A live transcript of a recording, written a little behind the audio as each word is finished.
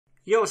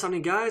Yo, what's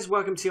happening guys?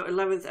 Welcome to your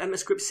 11th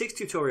Ecmascript 6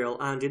 tutorial,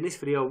 and in this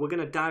video we're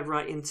going to dive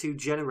right into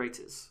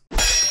generators.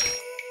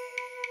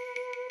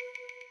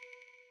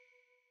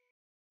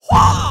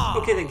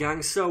 Okay then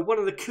gang, so one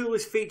of the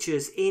coolest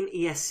features in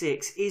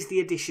ES6 is the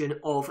addition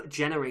of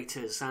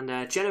generators,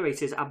 and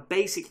generators are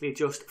basically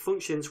just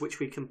functions which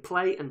we can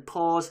play and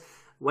pause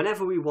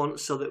whenever we want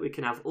so that we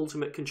can have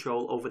ultimate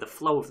control over the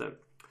flow of them.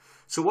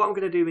 So what I'm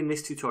going to do in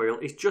this tutorial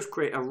is just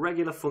create a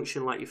regular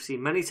function like you've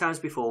seen many times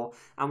before,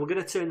 and we're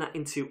going to turn that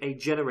into a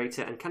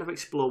generator and kind of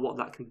explore what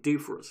that can do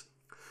for us.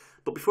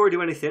 But before I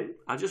do anything,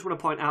 I just want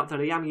to point out that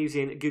I am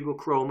using Google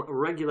Chrome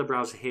regular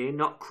browser here,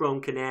 not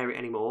Chrome Canary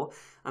anymore,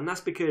 and that's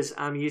because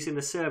I'm using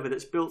the server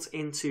that's built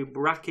into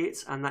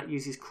brackets and that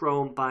uses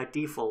Chrome by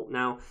default.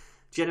 Now,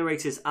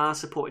 generators are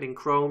supported in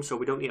Chrome, so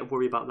we don't need to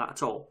worry about that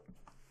at all.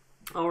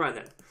 Alright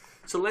then,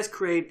 so let's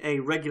create a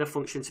regular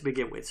function to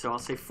begin with. So I'll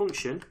say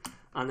function,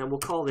 and then we'll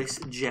call this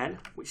gen,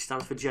 which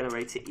stands for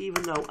generator,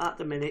 even though at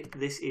the minute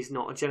this is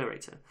not a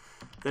generator.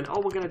 Then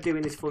all we're going to do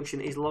in this function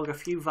is log a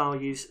few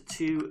values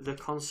to the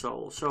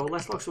console. So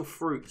let's log some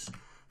fruits.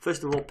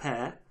 First of all,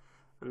 pear,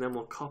 and then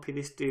we'll copy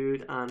this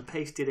dude and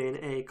paste it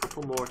in a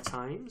couple more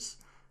times,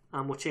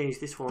 and we'll change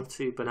this one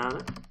to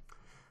banana,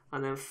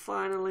 and then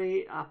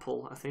finally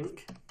apple, I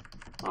think.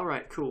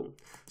 Alright, cool.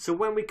 So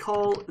when we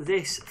call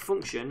this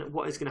function,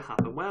 what is going to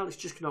happen? Well, it's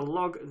just going to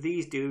log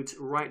these dudes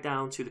right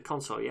down to the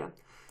console, yeah?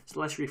 So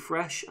let's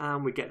refresh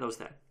and we get those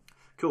there.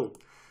 Cool.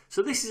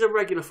 So this is a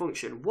regular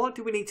function. What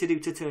do we need to do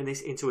to turn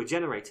this into a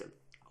generator?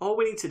 All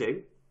we need to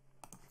do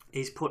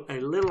is put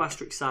a little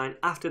asterisk sign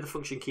after the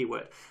function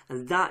keyword,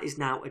 and that is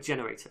now a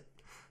generator.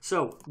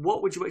 So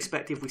what would you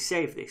expect if we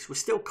save this? We're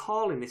still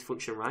calling this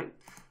function, right?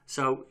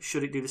 So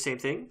should it do the same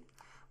thing?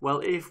 Well,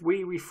 if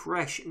we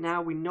refresh,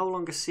 now we no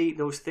longer see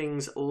those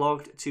things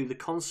logged to the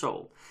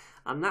console.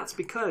 And that's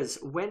because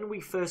when we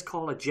first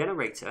call a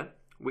generator,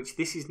 which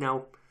this is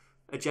now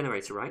a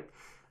generator, right?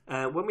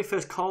 When we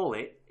first call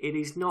it, it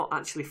is not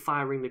actually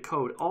firing the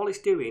code. All it's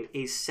doing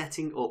is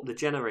setting up the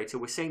generator.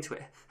 We're saying to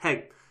it,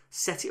 hey,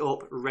 set it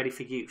up, ready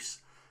for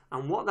use.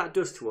 And what that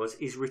does to us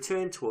is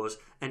return to us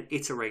an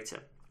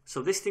iterator.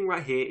 So this thing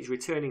right here is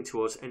returning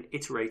to us an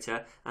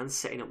iterator and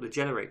setting up the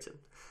generator.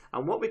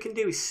 And what we can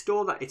do is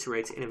store that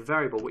iterator in a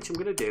variable, which I'm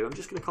going to do. I'm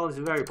just going to call this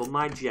a variable,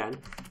 myGen,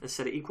 and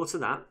set it equal to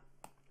that.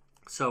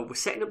 So we're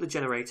setting up the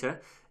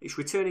generator. It's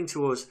returning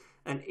to us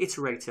an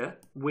iterator,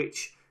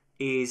 which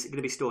is going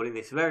to be stored in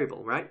this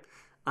variable, right?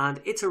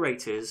 And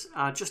iterators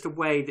are just a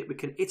way that we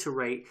can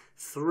iterate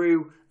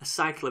through a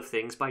cycle of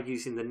things by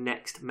using the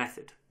next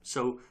method.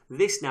 So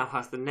this now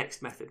has the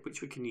next method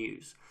which we can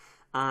use.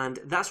 And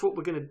that's what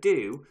we're going to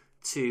do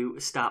to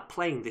start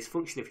playing this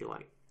function, if you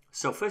like.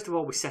 So first of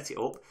all, we set it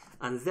up,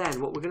 and then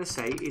what we're going to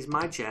say is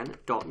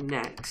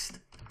mygen.next.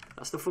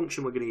 That's the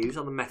function we're going to use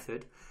on the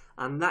method.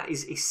 And that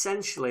is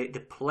essentially the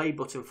play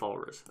button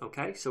for us,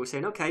 okay? So we're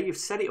saying, okay, you've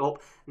set it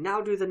up, now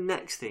do the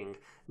next thing.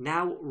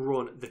 Now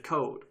run the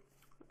code.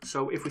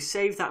 So if we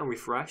save that and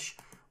refresh,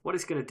 what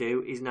it's going to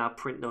do is now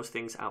print those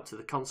things out to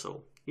the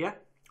console, yeah?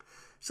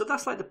 So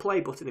that's like the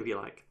play button, if you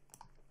like.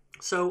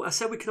 So I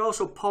said we can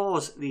also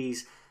pause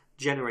these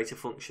generator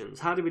functions.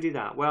 How do we do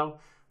that?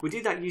 Well, we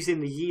do that using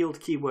the yield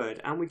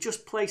keyword, and we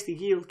just place the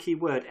yield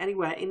keyword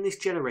anywhere in this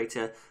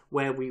generator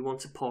where we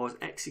want to pause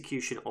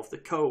execution of the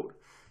code.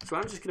 So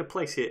I'm just going to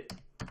place it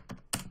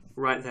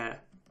right there.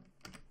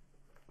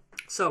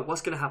 So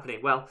what's going to happen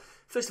here? Well,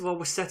 first of all,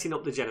 we're setting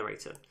up the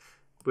generator.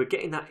 We're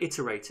getting that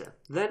iterator.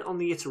 Then on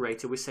the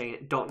iterator, we're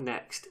saying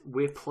 .next.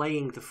 We're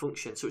playing the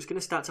function. So it's going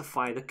to start to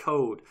fire the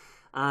code.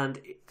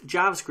 And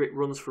JavaScript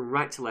runs from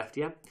right to left,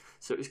 yeah?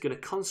 So it's going to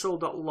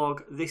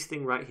console.log this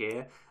thing right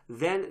here.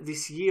 Then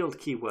this yield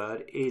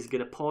keyword is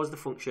going to pause the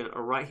function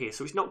right here.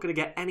 So it's not going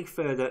to get any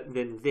further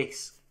than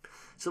this.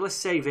 So let's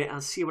save it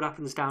and see what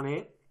happens down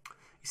here.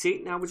 You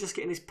see, now we're just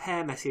getting this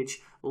pair message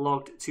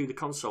logged to the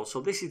console. So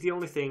this is the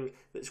only thing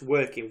that's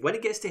working. When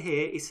it gets to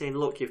here, it's saying,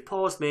 look, you've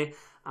paused me.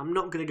 I'm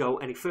not going to go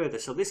any further.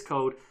 So this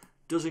code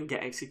doesn't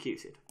get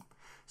executed.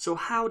 So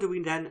how do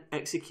we then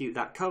execute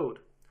that code?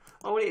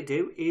 All we need to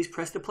do is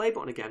press the play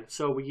button again.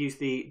 So we use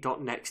the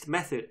 .next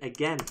method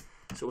again.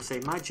 So we'll say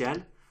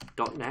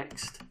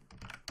mygen.next,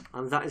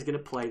 and that is going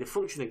to play the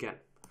function again.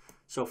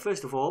 So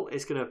first of all,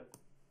 it's going to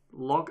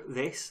log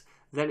this,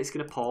 then it's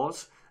going to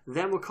pause.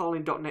 Then we're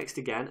calling .next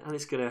again, and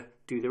it's going to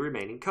do the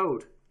remaining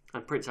code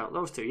and print out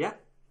those two, yeah?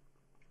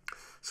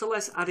 So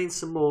let's add in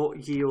some more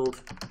yield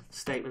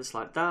statements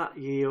like that,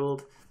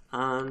 yield,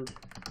 and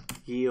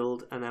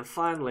then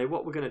finally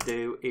what we're going to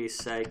do is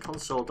say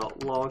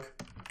console.log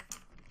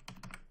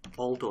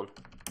all done,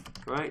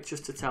 right?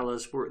 Just to tell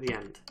us we're at the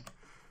end.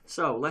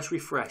 So let's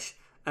refresh.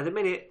 At the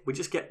minute, we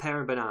just get pear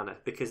and banana,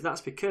 because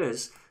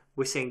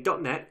we're saying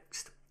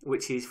 .next,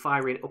 which is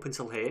firing up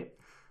until here.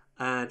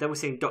 Then we're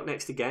saying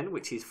 .next again,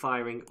 which is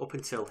firing up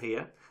until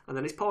here, and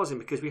then it's pausing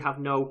because we have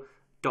no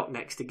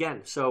 .next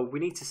again. So we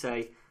need to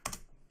say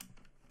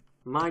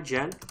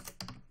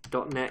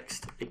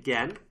mygen.next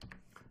again,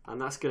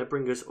 and that's going to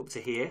bring us up to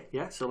here.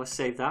 Yeah, so let's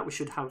save that. We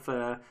should have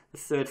the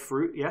third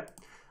fruit. Yeah,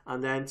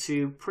 And then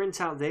to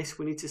print out this,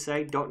 we need to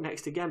say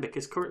 .next again,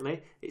 because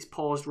currently it's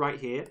paused right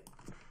here.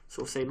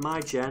 So we'll say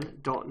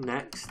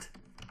mygen.next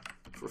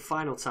for the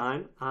final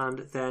time, and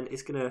then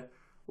it's going to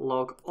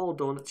log all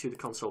done to the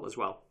console as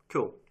well.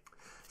 Cool.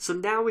 So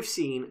now we've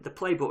seen the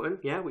play button,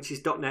 yeah, which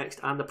is .next,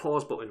 and the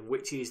pause button,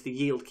 which is the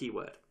yield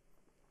keyword.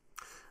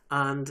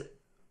 And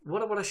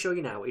what I want to show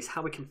you now is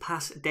how we can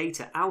pass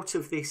data out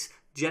of this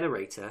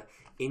generator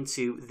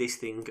into this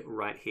thing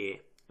right here,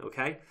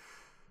 okay?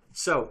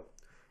 So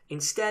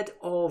instead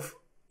of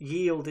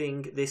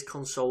yielding this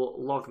console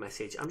log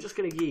message, I'm just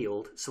going to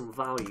yield some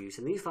values,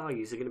 and these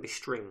values are going to be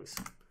strings.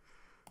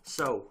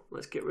 So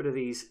let's get rid of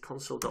these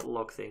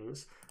console.log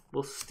things.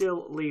 We'll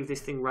still leave this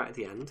thing right at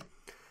the end.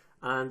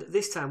 And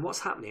this time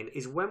what's happening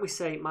is when we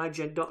say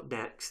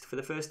mygen.next for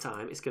the first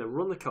time, it's going to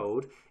run the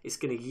code, it's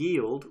going to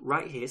yield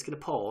right here, it's going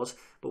to pause,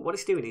 but what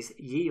it's doing is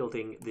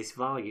yielding this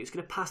value. It's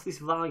going to pass this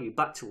value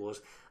back to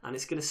us, and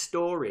it's going to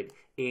store it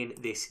in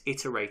this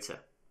iterator.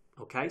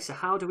 Okay, so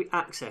how do we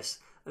access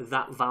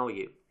that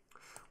value?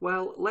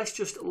 Well, let's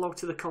just log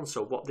to the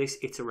console what this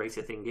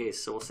iterator thing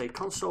is. So we'll say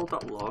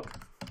console.log,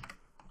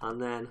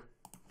 and then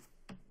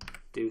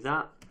do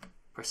that,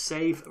 press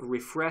save,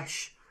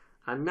 refresh,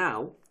 and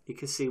now you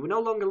can see we're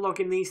no longer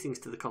logging these things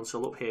to the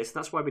console up here, so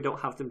that's why we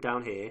don't have them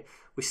down here.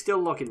 We're still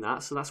logging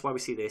that, so that's why we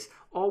see this.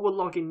 All we're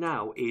logging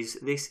now is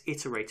this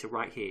iterator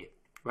right here,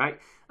 right?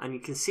 And you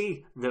can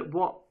see that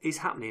what is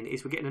happening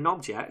is we're getting an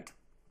object.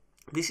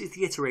 This is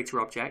the iterator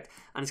object,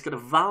 and it's got a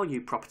value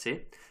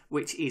property,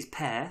 which is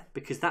pair,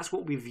 because that's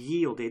what we've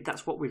yielded,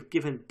 that's what we've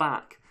given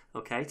back,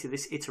 okay, to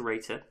this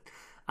iterator.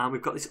 And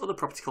we've got this other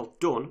property called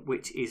done,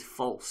 which is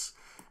false.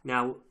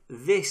 Now,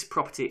 this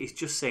property is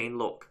just saying,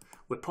 look,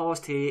 we're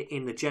paused here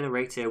in the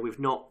generator, we've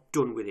not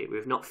done with it,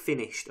 we've not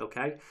finished,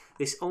 okay?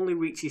 This only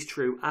reaches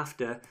true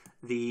after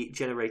the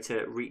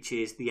generator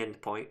reaches the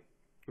end point,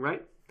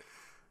 right?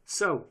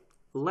 So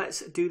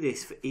let's do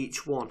this for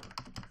each one.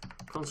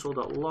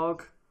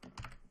 Console.log,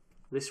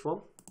 this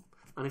one.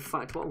 And in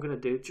fact, what I'm going to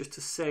do, just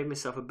to save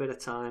myself a bit of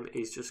time,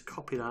 is just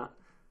copy that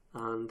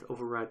and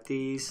override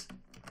these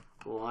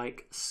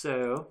like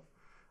so.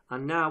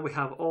 And now we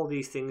have all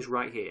these things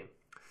right here.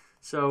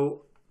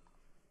 So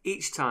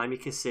each time you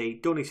can see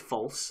done is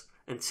false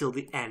until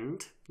the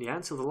end, yeah,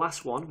 until the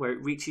last one where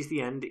it reaches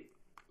the end. It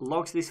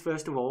logs this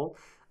first of all,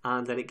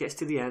 and then it gets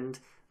to the end,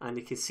 and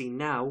you can see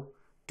now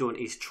done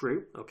is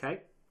true,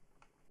 okay?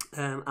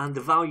 And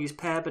the values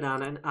pear,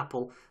 banana, and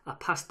apple are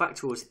passed back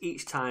to us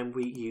each time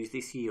we use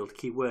this yield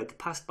keyword,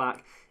 passed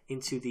back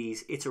into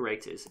these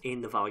iterators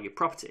in the value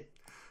property.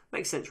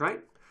 Makes sense, right?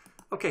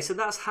 Okay, so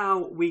that's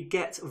how we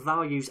get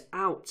values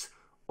out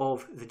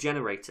of the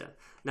generator.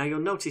 Now you'll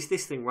notice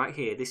this thing right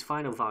here, this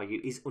final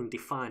value is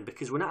undefined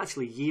because we're not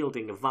actually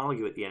yielding a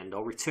value at the end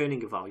or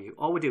returning a value.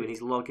 All we're doing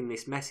is logging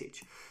this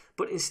message.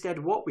 But instead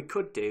what we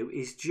could do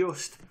is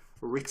just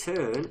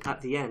return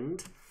at the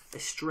end a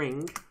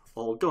string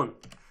all done.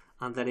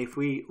 And then if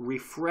we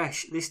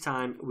refresh this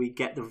time, we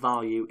get the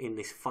value in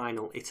this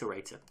final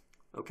iterator.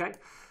 Okay,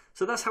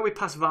 so that's how we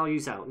pass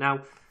values out.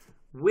 Now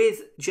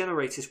with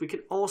generators we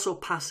can also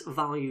pass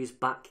values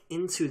back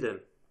into them.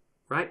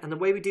 Right? And the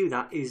way we do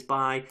that is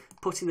by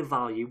putting the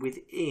value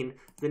within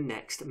the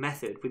next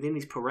method, within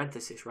these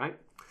parentheses, right?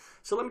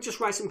 So let me just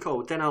write some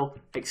code, then I'll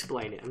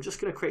explain it. I'm just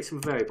going to create some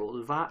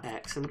variables, var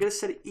x, and I'm going to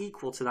set it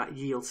equal to that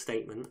yield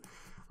statement.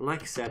 And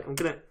like I said, I'm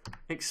going to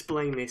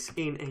explain this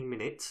in a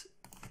minute.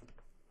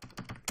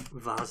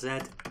 Var z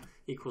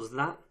equals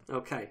that.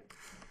 Okay.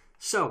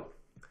 So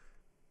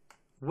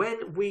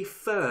when we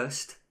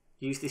first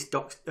use this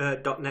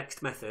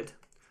 .next method,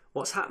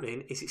 what's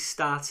happening is it's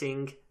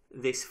starting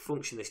this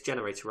function, this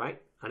generator,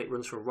 right? And it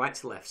runs from right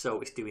to left.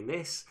 So it's doing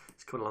this,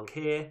 it's coming along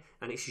here,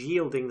 and it's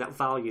yielding that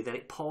value. Then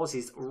it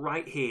pauses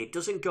right here. It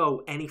doesn't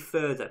go any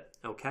further,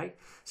 okay?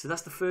 So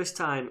that's the first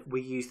time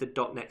we use the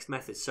 .next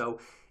method.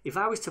 So if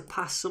I was to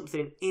pass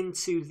something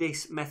into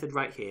this method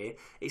right here,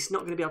 it's not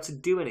going to be able to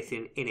do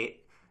anything in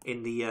it,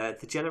 in the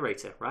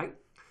generator, right?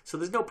 So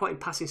there's no point in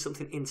passing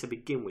something in to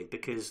begin with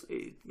because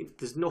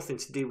there's nothing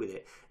to do with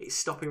it. It's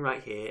stopping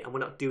right here, and we're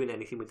not doing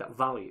anything with that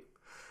value.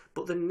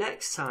 But the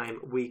next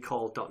time we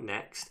call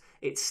 .next,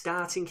 it's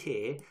starting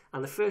here,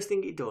 and the first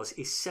thing it does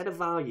is set a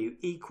value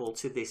equal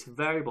to this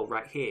variable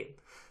right here.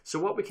 So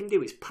what we can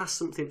do is pass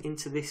something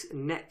into this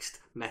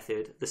next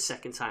method the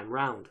second time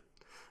round.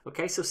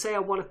 Okay, so say I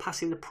want to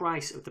pass in the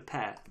price of the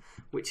pair,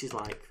 which is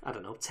like, I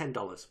don't know,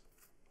 $10.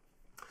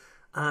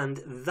 And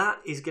that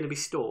is going to be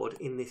stored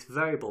in this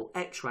variable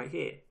x right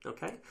here,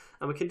 okay?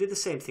 And we can do the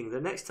same thing the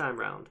next time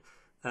round.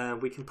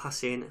 We can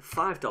pass in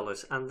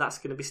 $5, and that's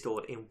going to be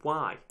stored in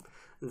y.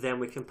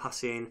 Then we can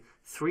pass in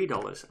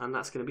 $3, and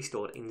that's going to be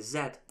stored in Z,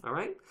 all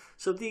right?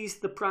 So these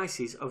are the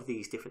prices of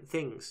these different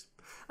things.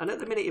 And at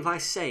the minute, if I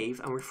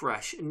save and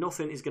refresh,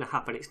 nothing is going to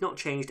happen. It's not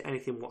changed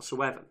anything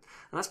whatsoever.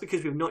 And that's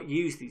because we've not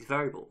used these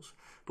variables.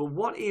 But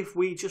what if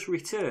we just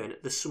return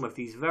the sum of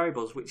these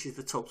variables, which is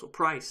the total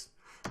price?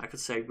 I could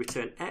say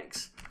return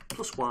X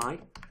plus Y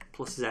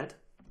plus Z.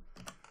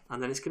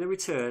 And then it's going to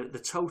return the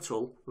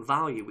total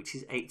value, which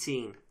is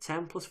 18.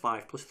 10 plus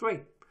 5 plus 3.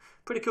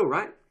 Pretty cool,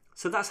 right?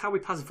 So that's how we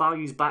pass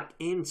values back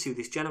into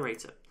this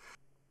generator.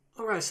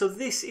 Alright, so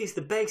this is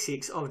the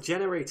basics of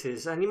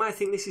generators, and you might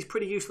think this is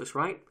pretty useless,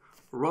 right?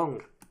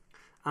 Wrong.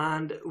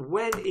 And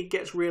when it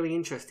gets really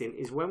interesting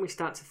is when we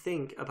start to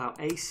think about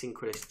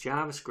asynchronous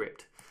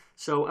JavaScript.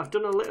 So I've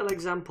done a little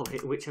example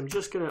here which I'm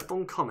just going to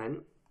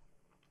uncomment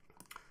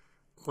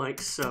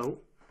like so.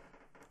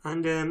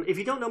 And if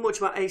you don't know much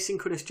about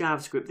asynchronous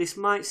JavaScript, this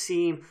might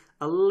seem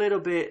a little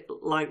bit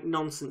like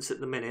nonsense at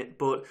the minute,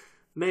 but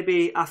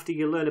maybe after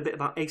you learn a bit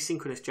about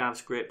asynchronous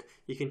JavaScript,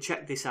 you can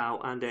check this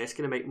out and it's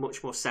going to make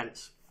much more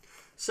sense.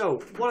 So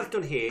what I've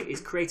done here is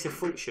create a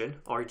function,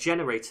 or a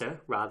generator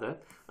rather,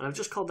 and I've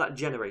just called that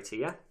generator,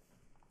 yeah?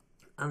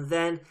 And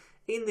then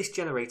in this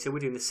generator, we're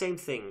doing the same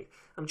thing.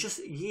 I'm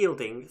just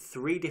yielding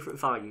 3 different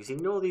values.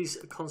 Ignore these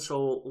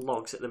console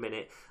logs at the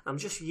minute. I'm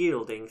just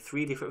yielding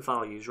 3 different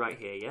values right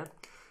here, yeah?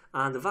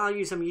 And the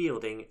values I'm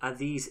yielding are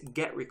these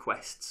GET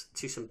requests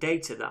to some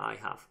data that I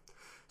have.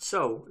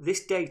 So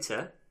this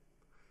data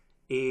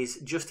is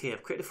just here.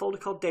 I've created a folder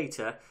called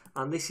data,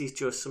 and this is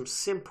just some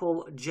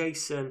simple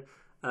JSON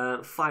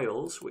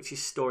files, which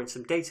is storing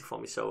some data for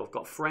me. So I've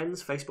got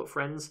friends, Facebook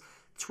friends,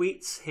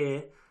 tweets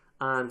here,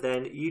 and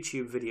then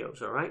YouTube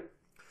videos, all right?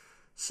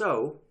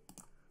 So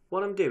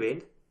what I'm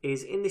doing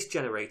is in this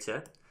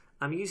generator,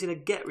 I'm using a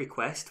GET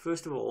request,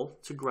 first of all,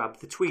 to grab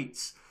the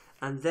tweets.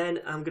 And then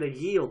I'm going to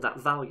yield that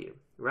value,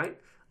 right?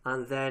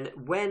 And then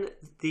when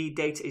the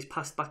data is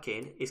passed back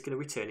in, it's going to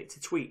return it to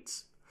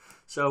tweets.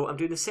 So I'm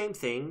doing the same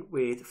thing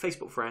with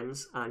Facebook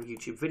friends and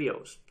YouTube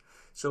videos.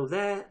 So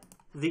they're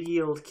the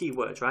yield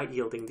keywords, right?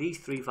 Yielding these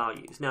 3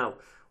 values. Now,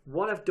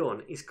 what I've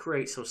done is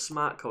create some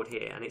smart code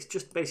here, and it's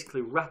just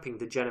basically wrapping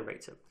the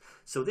generator.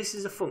 So this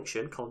is a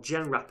function called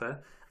genWrapper,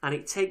 and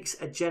it takes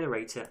a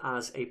generator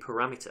as a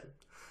parameter.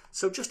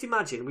 So just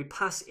imagine we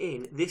pass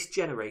in this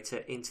generator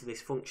into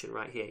this function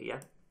right here, yeah?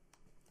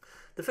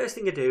 The first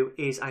thing I do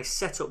is I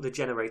set up the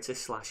generator /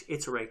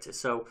 iterator.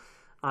 So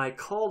I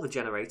call the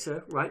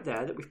generator right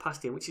there that we've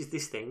passed in, which is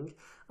this thing,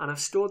 and I've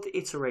stored the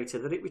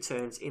iterator that it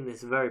returns in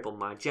this variable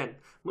myGen,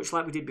 much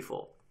like we did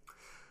before.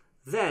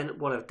 Then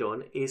what I've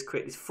done is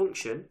create this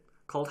function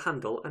called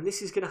handle, and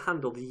this is going to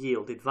handle the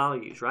yielded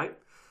values, right?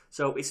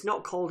 So it's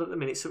not called at the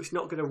minute, so it's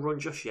not going to run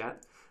just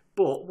yet.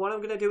 But what I'm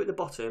going to do at the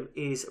bottom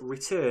is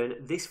return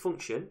this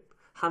function,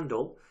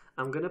 handle.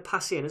 I'm going to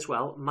pass in as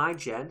well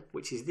myGen,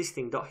 which is this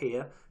thing dot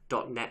here,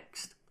 dot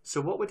next.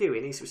 So what we're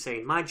doing is we're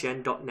saying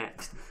myGen dot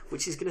next,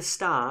 which is going to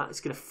start,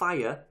 it's going to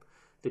fire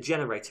the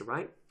generator,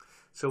 right?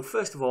 So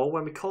first of all,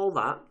 when we call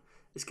that,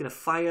 it's going to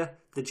fire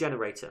the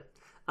generator.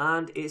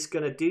 And it's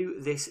going to do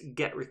this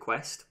GET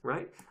request,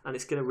 right? And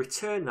it's going to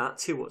return that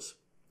to us.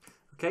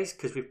 Okay,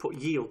 because we've put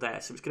yield there.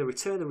 So it's going to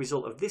return the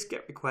result of this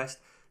GET request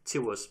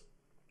to us.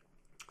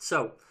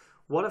 So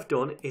what I've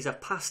done is I've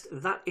passed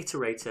that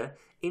iterator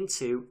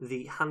into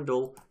the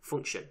handle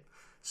function.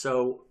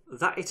 So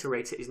that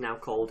iterator is now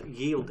called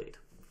yielded,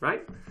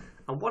 right?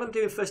 And what I'm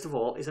doing first of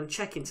all is I'm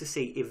checking to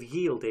see if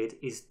yielded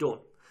is done.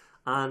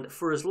 And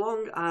for as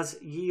long as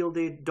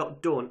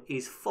yielded.done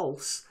is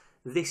false,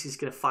 this is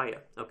going to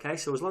fire, okay?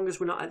 So as long as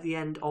we're not at the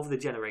end of the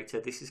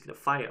generator, this is going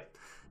to fire.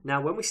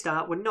 Now when we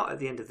start, we're not at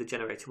the end of the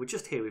generator, we're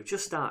just here, we've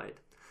just started.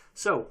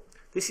 So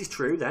this is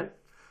true then.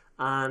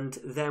 And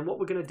then what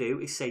we're going to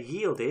do is say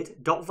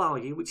yielded dot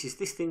value, which is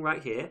this thing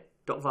right here,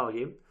 dot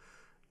value,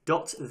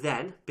 dot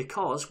then,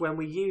 because when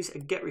we use a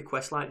GET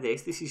request like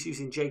this, this is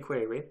using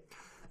jQuery,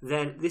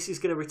 then this is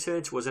going to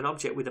return to us an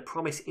object with a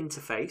promise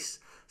interface.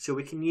 So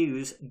we can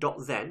use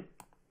dot then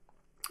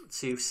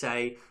to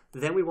say,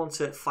 then we want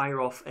to fire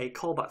off a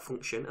callback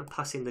function and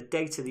pass in the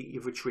data that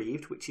you've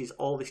retrieved, which is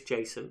all this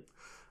JSON,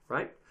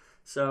 right?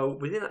 So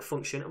within that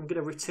function, I'm going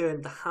to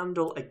return the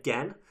handle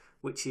again,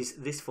 which is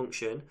this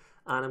function,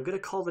 and I'm going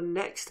to call the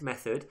next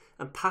method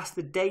and pass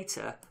the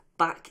data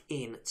back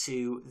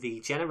into the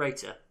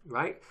generator,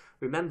 right?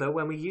 Remember,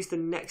 when we use the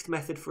next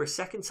method for a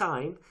second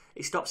time,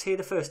 it stops here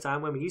the first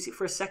time. When we use it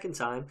for a second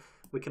time,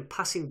 we can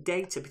pass in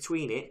data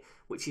between it,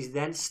 which is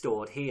then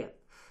stored here.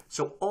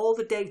 So all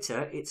the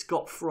data it's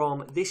got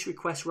from this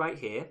request right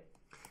here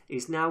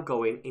is now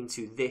going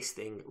into this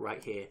thing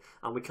right here,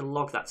 and we can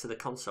log that to the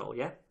console,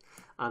 yeah?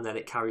 And then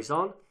it carries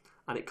on,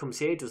 and it comes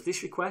here, does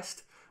this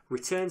request,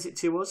 returns it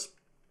to us,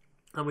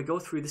 and we go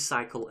through the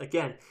cycle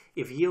again.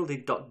 If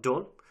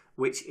yielded.done,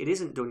 which it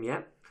isn't done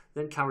yet,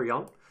 then carry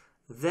on.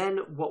 Then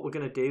what we're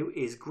going to do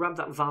is grab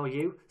that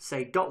value,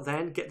 say dot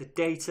then, get the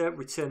data,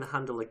 return the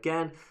handle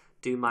again,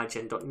 do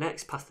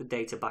myGen.next, pass the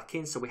data back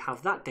in, so we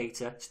have that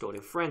data stored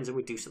in friends, and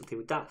we do something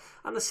with that.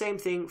 And the same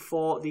thing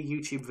for the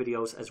YouTube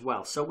videos as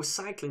well. So we're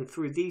cycling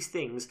through these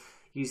things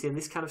using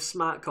this kind of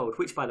smart code,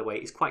 which by the way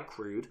is quite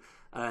crude.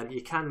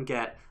 You can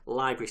get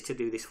libraries to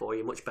do this for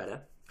you much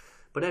better.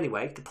 But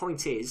anyway, the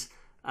point is,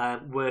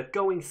 we're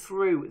going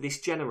through this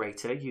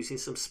generator using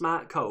some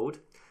smart code,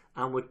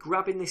 and we're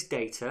grabbing this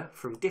data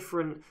from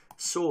different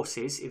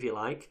sources, if you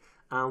like,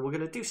 and we're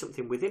going to do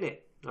something within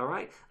it. All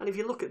right, and if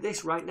you look at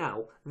this right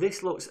now,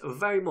 this looks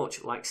very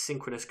much like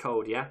synchronous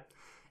code, yeah?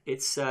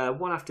 It's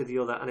one after the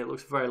other and it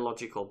looks very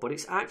logical, but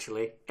it's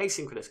actually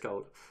asynchronous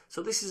code.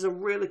 So this is a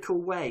really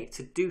cool way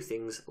to do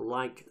things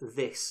like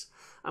this.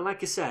 And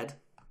like I said,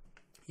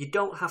 you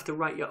don't have to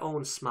write your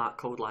own smart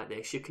code like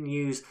this. You can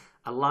use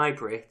a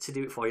library to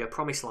do it for you, a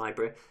promise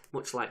library,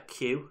 much like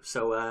Q.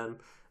 So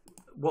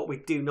what we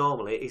do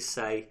normally is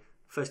say,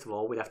 first of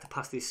all, we'd have to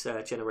pass this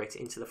generator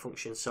into the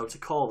function. So to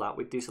call that,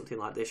 we'd do something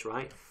like this,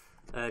 right?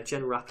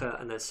 Gen wrapper,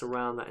 and then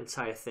surround that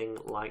entire thing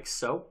like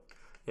so.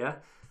 Yeah,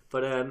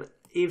 but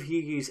if you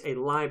use a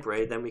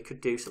library, then we could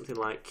do something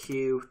like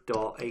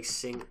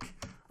q.async,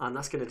 and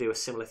that's going to do a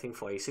similar thing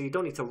for you. So you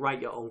don't need to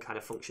write your own kind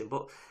of function,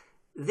 but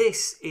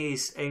this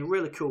is a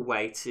really cool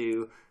way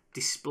to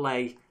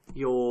display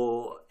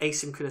your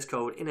asynchronous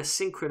code in a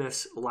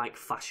synchronous-like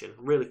fashion.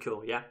 Really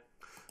cool, yeah?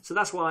 So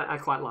that's why I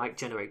quite like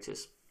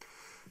generators.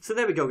 So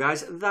there we go,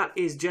 guys. That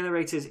is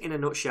generators in a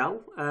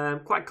nutshell.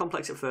 Quite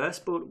complex at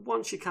first, but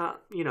once you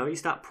you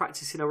start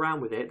practicing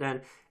around with it,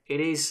 then it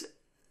is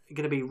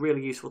going to be a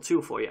really useful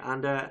tool for you.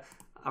 And I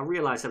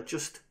realise I've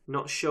just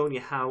not shown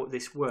you how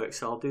this works,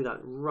 so I'll do that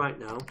right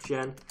now.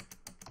 Gen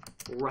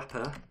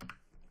wrapper.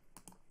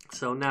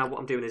 So now what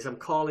I'm doing is I'm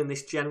calling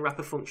this gen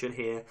wrapper function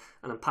here,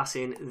 and I'm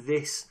passing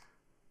this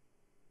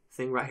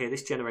thing right here,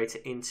 this generator,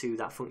 into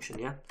that function,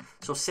 yeah?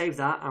 So save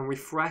that and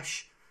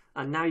refresh,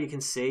 and now you can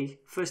see,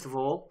 first of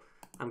all,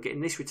 I'm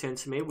getting this returned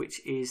to me,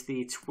 which is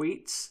the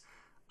tweets,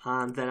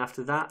 and then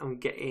after that I'm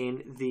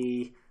getting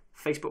the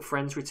Facebook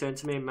friends returned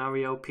to me,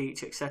 Mario,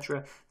 Peach,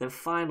 etc. Then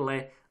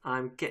finally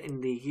I'm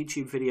getting the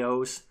YouTube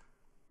videos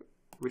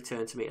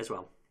returned to me as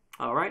well.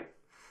 Alright?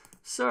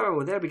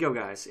 So there we go,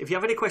 guys. If you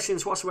have any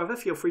questions whatsoever,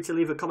 feel free to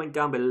leave a comment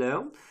down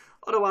below.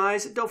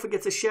 Otherwise, don't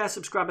forget to share,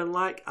 subscribe and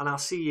like, and I'll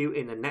see you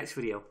in the next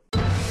video.